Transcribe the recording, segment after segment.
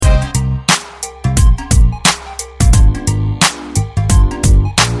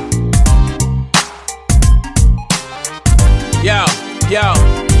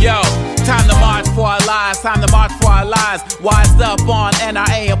lies. Wised up on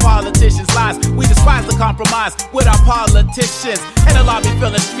NRA and politicians' lies. We despise the compromise with our politicians. And the lobby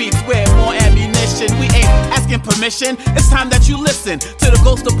fill the streets with more ammunition. We ain't asking permission. It's time that you listen to the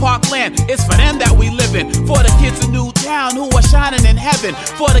ghost of Parkland. It's for them that we living. For the kids of Newtown who are shining in heaven.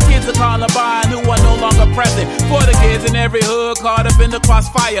 For the kids of Columbine who are no longer present. For the kids in every hood caught up in the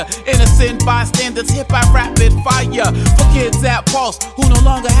crossfire. Innocent bystanders hit by rapid fire. For kids at Pulse who no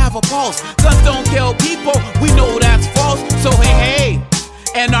longer have a pulse. Guns don't kill people, we know that's false. So hey,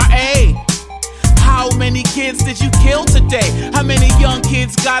 NRA, how many kids did you kill today? How many young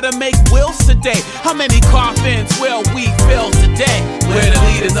kids gotta make wills today? How many coffins will we fill today? We're the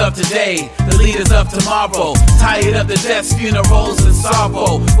leaders of today, the leaders of tomorrow. Tired of the deaths, funerals, and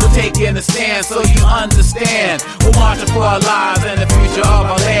sorrow. We're taking a stand so you understand. We're marching for our lives and the future of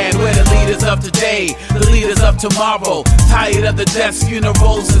our land. We're the leaders of today, the leaders of tomorrow. Tired of the deaths,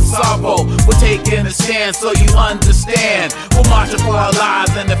 funerals, and sorrow. We're taking a stand so you understand. We're marching for our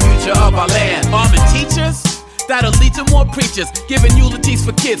lives and the future of our land. Arming teachers that'll lead to more preachers, giving eulogies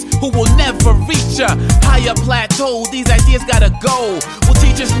for kids who will never reach a higher plateau. These ideas gotta go. Well,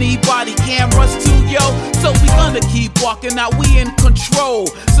 teachers need body cameras too, yo. So we gonna keep walking out, we in control.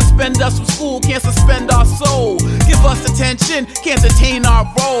 Suspend us from school, can't suspend our soul. Give us attention, can't detain our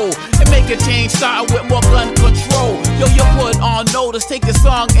role. And make a change, starting with more gun control. Yo, you put on notice, take this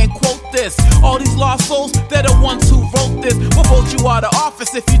song and quote this. All these lost souls, they're the ones who wrote this. We'll vote you out of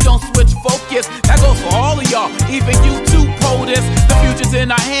office if you don't switch focus. That goes for all of y'all. Even you too, POTUS. The future's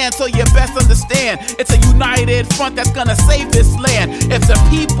in our hands, so you best understand. It's a united front that's gonna save this land. If the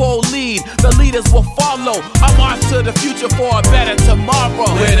people lead, the leaders will follow. I march to the future for a better tomorrow.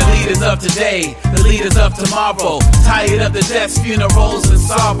 We're the leaders of today, the leaders of tomorrow. Tired of the deaths, funerals, and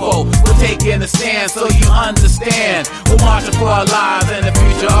sorrow. We're taking a stand so you understand. We're marching for our lives and the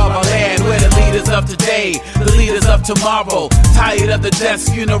future of our land. We're the leaders of today, the leaders of tomorrow. Tired of the deaths,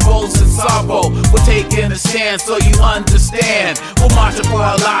 funerals, and sorrow. We're taking a stand so you understand. We're marching for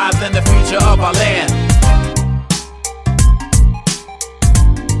our lives and the future of our land.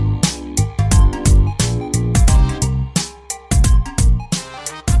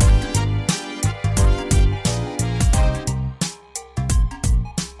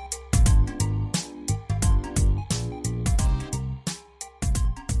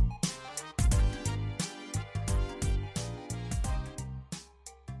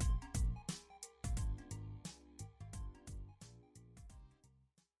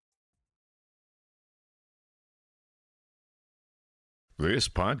 This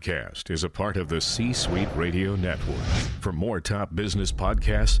podcast is a part of the C-Suite Radio Network. For more top business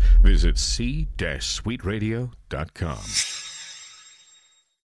podcasts, visit c-suiteradio.com.